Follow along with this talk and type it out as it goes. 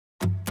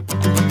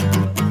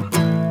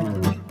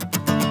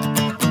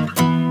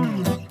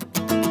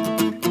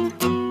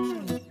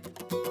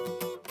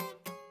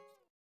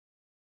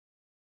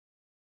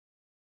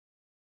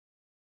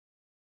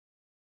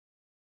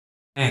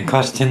Okay,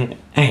 question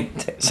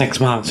 8, 6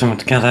 marks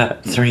altogether,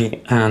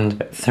 3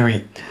 and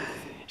 3.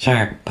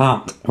 So,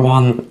 part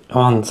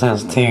 1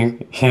 says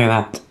to show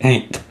that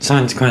 8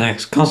 sine squared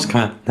x cos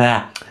squared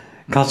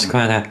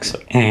x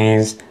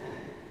is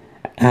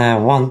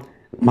 1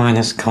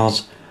 minus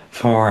cos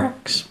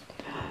 4x.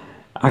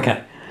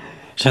 Okay,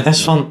 so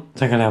this one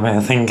took a little bit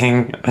of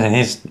thinking, but it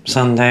is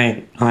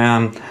Sunday. I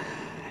am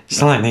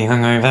slightly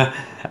hungover.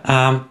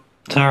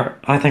 So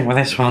I think with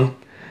this one,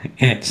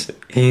 it's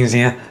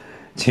easier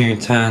to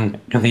turn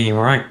the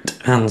right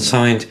hand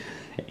side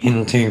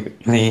into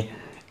the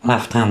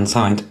left hand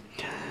side.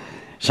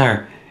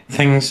 So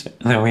things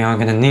that we are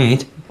going to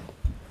need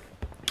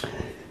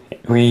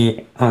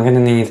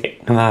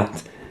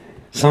that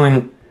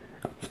sine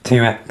of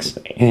 2x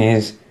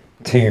is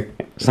 2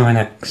 sine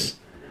x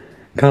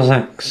cos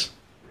x,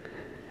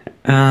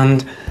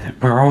 and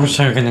we're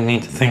also going to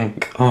need to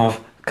think of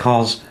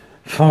cos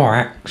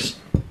 4x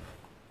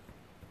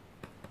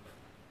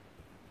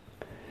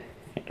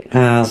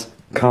as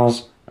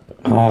cos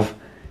of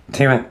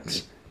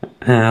 2x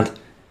add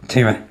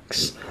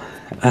 2x,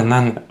 and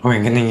then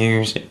we're going to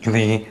use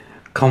the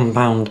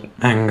compound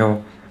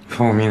angle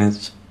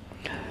formulas.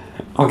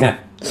 Okay,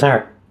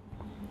 so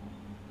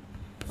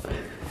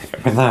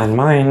with that in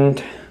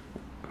mind,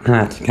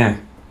 let's go.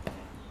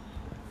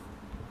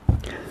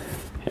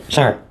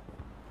 So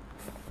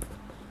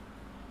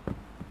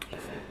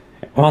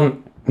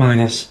 1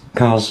 minus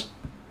cos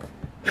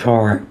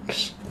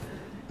 4x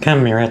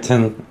can be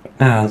written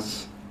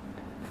as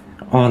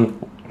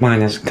 1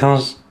 minus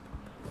cos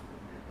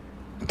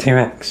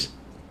 2x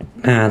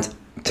add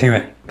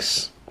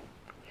 2x.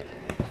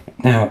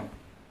 Now,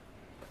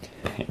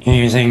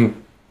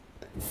 using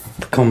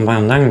the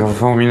compound angle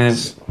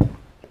formulas,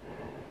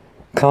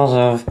 cos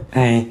of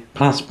A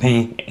plus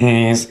B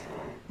is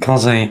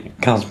cos A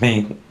cos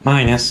B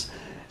minus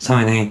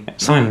sine A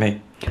sine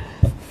B.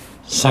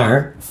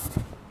 So,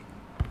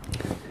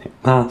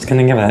 that's going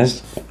to give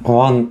us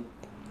 1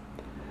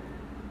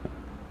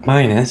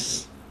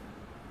 minus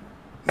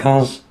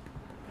cos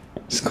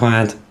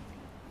squared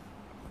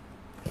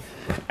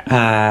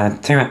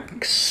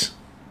 2x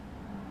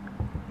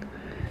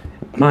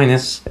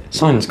minus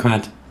sine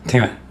squared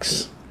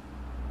 2x.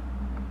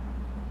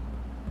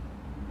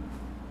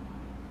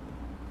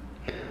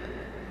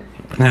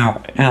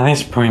 Now, at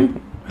this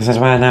point, this is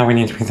where now we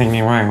need to be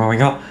thinking, right, well, we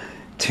got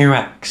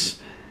 2x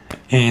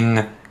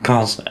in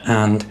cos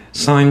and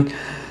sine.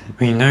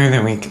 We know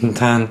that we can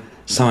turn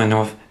sine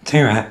of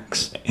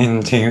 2x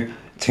into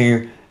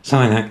 2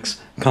 sine x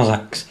cos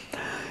x.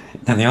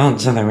 Now the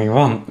answer that we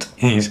want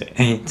is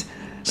 8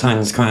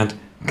 sine squared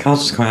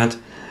cos squared,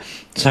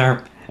 so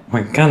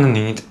we're gonna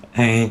need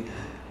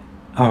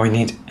we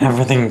need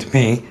everything to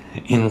be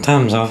in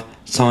terms of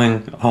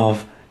sine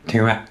of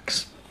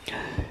 2x.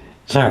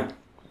 So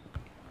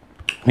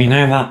we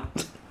know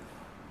that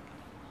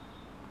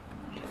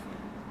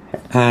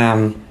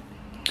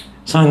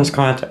sine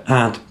squared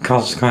add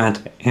cos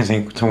squared is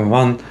equal to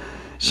 1,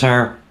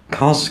 so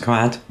cos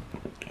squared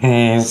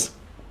is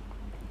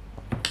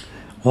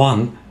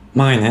 1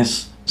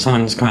 minus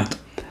sine squared.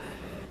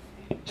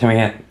 So we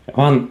get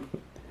 1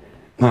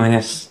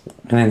 minus,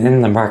 and then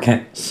in the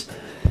brackets,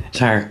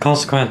 so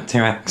cos squared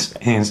 2x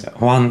is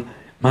 1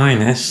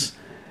 minus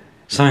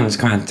sine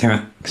squared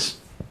 2x.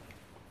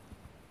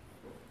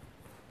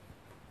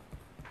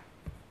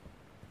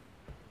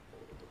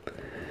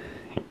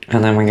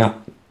 And then we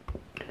got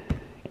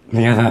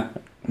the other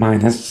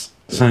minus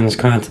sine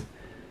squared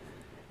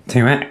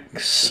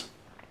 2x.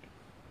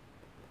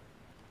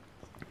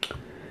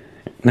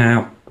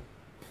 Now,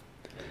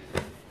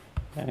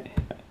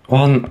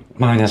 1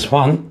 minus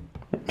 1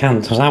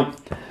 cancels out,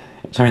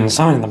 so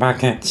inside the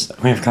brackets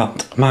we've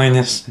got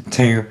minus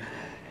 2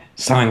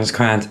 sine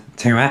squared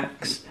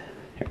 2x.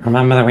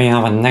 Remember that we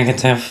have a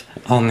negative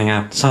on the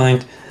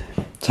outside,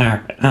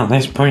 so at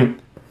this point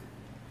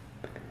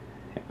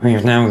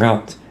we've now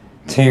got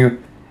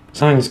 2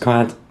 sine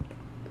squared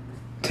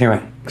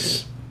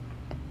 2x.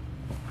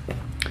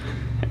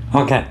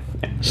 Okay,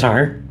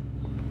 so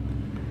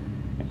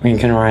we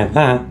can write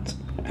that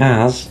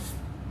as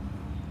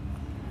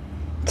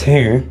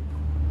 2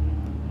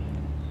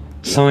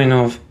 sine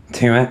of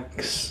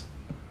 2x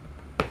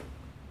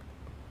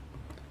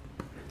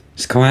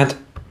squared,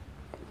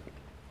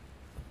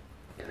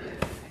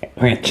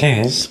 which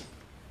is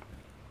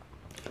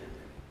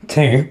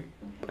 2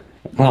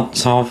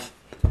 lots of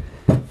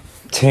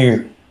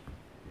 2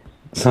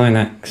 sine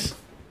x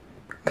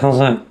cos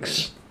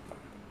x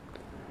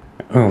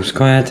all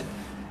squared,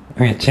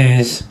 which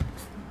is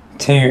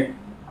 2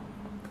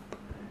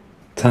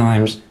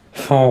 times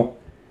 4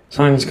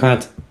 sine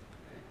squared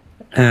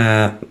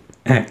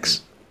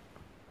x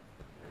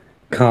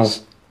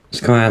cos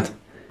squared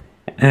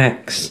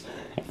x,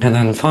 and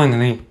then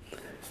finally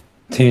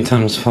 2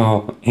 times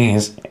 4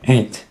 is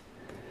 8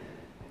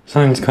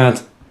 sine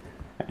squared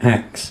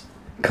x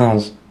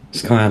cos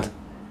squared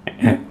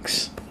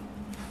x.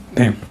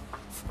 Boom.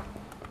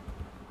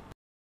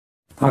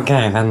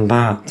 Okay, then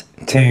part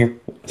 2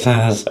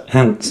 says,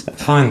 hence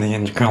find the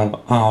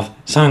integral of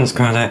sine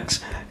squared x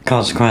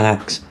cos squared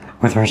x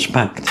with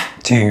respect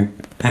to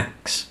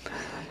x.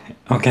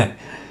 Okay,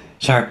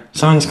 so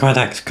sine squared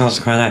x cos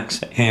squared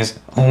x is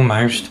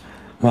almost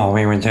what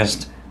we were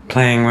just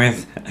playing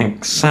with,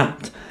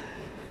 except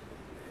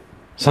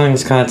sine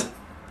squared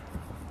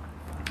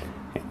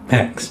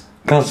x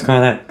cos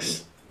squared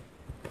x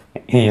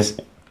is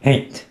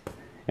 8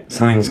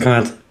 sine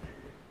squared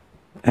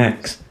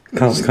x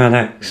cos squared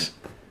x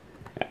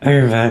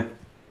over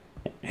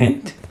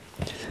 8.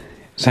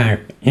 So,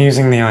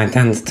 using the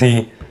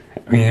identity,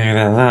 we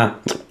know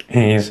that that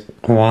is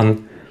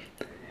 1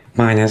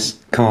 minus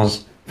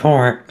cos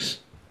 4x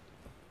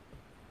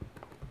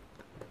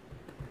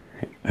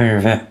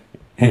over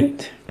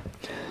 8.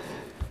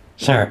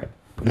 So,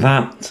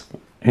 that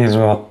is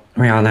what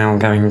we are now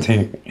going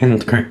to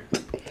integrate.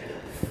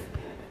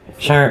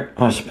 So,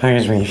 I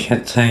suppose we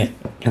should say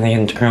the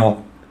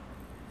integral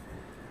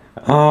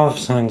of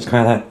sine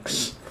squared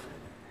x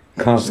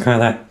cos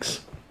squared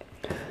x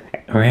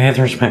with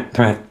respect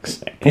to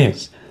x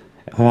is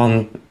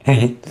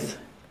 1/8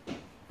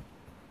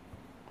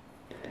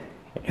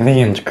 the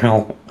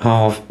integral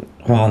of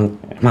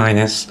 1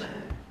 minus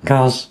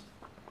cos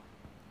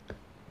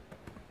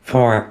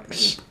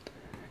 4x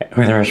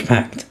with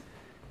respect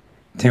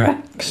to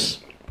x.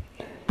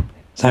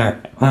 So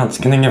that's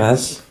going to give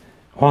us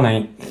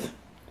 1/8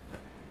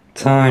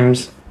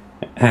 times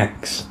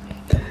x.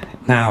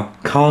 Now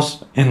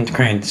cos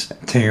integrates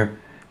to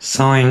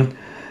sine,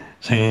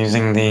 so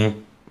using the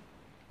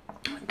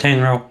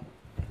chain rule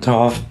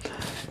of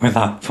with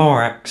that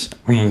 4x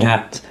we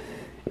get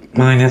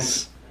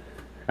minus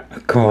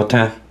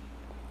 1/4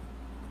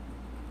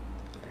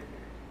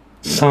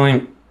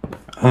 sine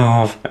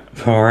of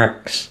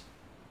 4x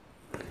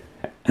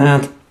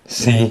add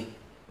c.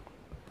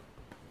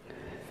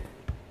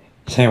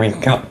 So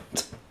we've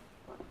got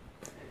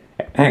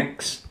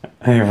x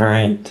over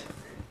 8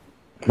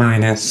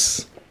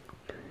 minus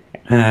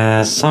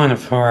sine of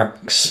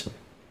 4x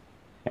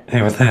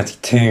over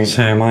 32,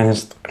 so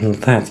minus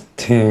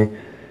 32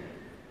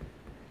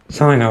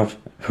 sine of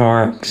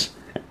 4x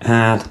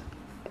add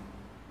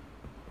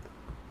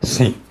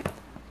c.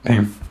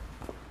 Boom.